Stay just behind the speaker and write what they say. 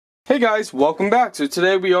Hey guys, welcome back. So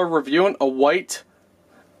today we are reviewing a white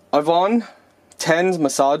AUVON 10s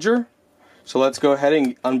massager. So let's go ahead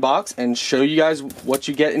and unbox and show you guys what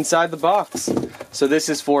you get inside the box. So this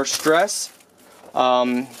is for stress,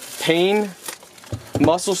 pain,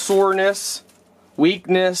 muscle soreness,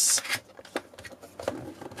 weakness. A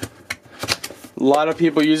lot of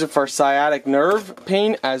people use it for sciatic nerve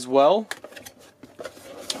pain as well,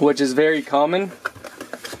 which is very common.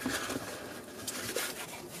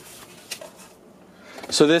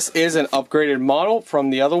 So this is an upgraded model from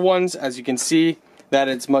the other ones. As you can see that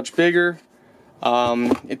it's much bigger.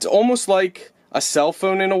 It's almost like a cell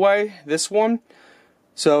phone in a way, this one.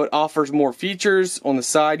 So it offers more features. On the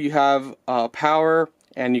side you have power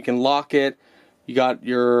and you can lock it. You got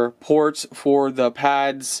your ports for the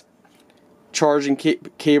pads, charging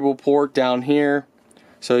cable port down here.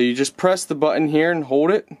 So you just press the button here and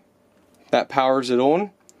hold it. That powers it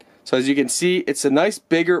on. So as you can see, it's a nice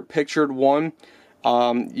bigger pictured one.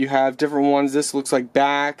 You have different ones. This looks like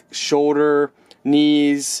back, shoulder,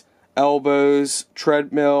 knees, elbows,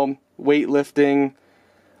 treadmill, weightlifting.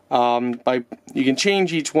 You can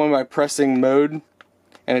change each one by pressing mode,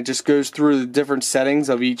 and it just goes through the different settings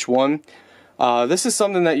of each one. This is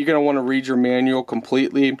something that you're going to want to read your manual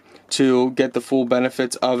completely to get the full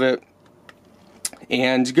benefits of it.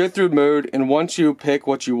 And go through mode, and once you pick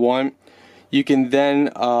what you want, you can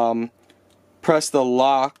then press the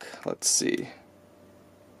lock. Let's see.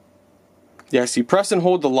 Yes, you press and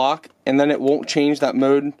hold the lock, and then it won't change that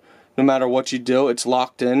mode no matter what you do. It's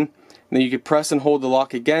locked in. And then you can press and hold the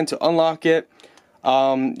lock again to unlock it.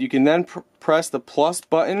 You can then press the plus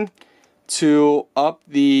button to up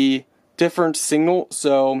the different signal.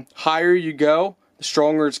 So higher you go, the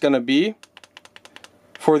stronger it's going to be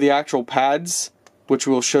for the actual pads, which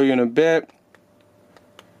we'll show you in a bit.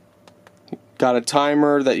 Got a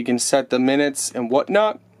timer that you can set the minutes and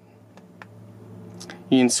whatnot.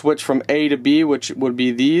 You can switch from A to B, which would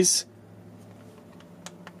be these.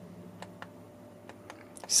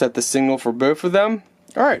 Set the signal for both of them.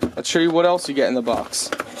 Alright, let's show you what else you get in the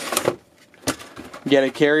box. You get a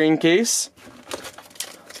carrying case,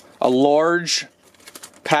 a large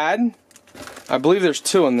pad. I believe there's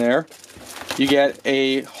two in there. You get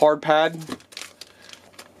a hard pad,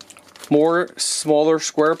 more smaller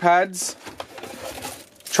square pads,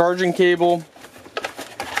 charging cable,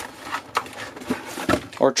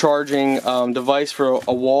 or charging device for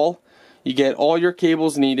a wall. You get all your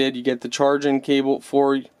cables needed. You get the charging cable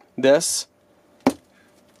for this,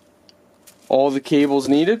 all the cables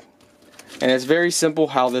needed, and it's very simple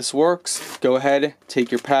how this works. Go ahead,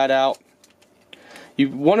 take your pad out. You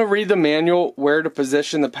want to read the manual where to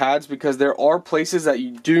position the pads, because there are places that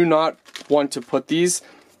you do not want to put these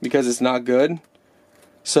because it's not good.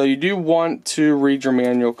 So you do want to read your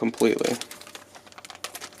manual completely.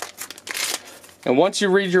 And once you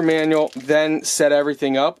read your manual, then set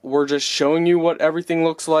everything up. We're just showing you what everything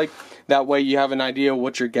looks like. That way you have an idea of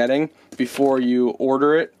what you're getting before you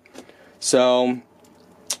order it. So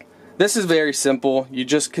this is very simple. You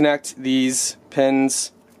just connect these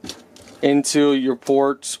pins into your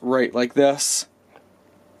ports right like this.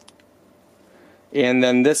 And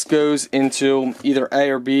then this goes into either A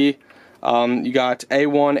or B. You got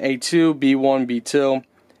A1, A2, B1, B2.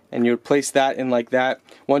 And you would place that in like that.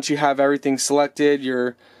 Once you have everything selected,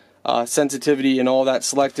 your sensitivity and all that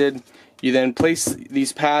selected, you then place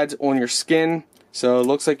these pads on your skin. So it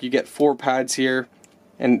looks like you get 4 pads here,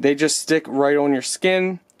 and they just stick right on your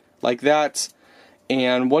skin like that.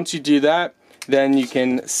 And once you do that, then you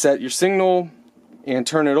can set your signal and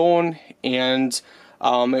turn it on, and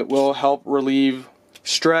it will help relieve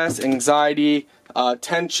stress, anxiety,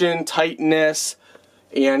 tension, tightness,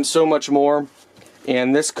 and so much more.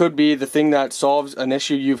 And this could be the thing that solves an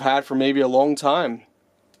issue you've had for maybe a long time.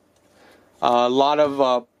 A lot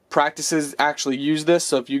of practices actually use this.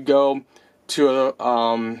 So if you go to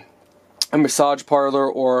a massage parlor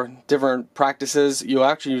or different practices, you'll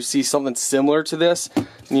actually see something similar to this.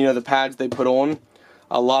 You know, the pads they put on.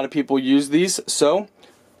 A lot of people use these. So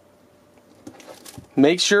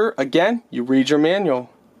make sure, again, you read your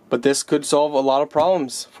manual. But this could solve a lot of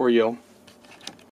problems for you.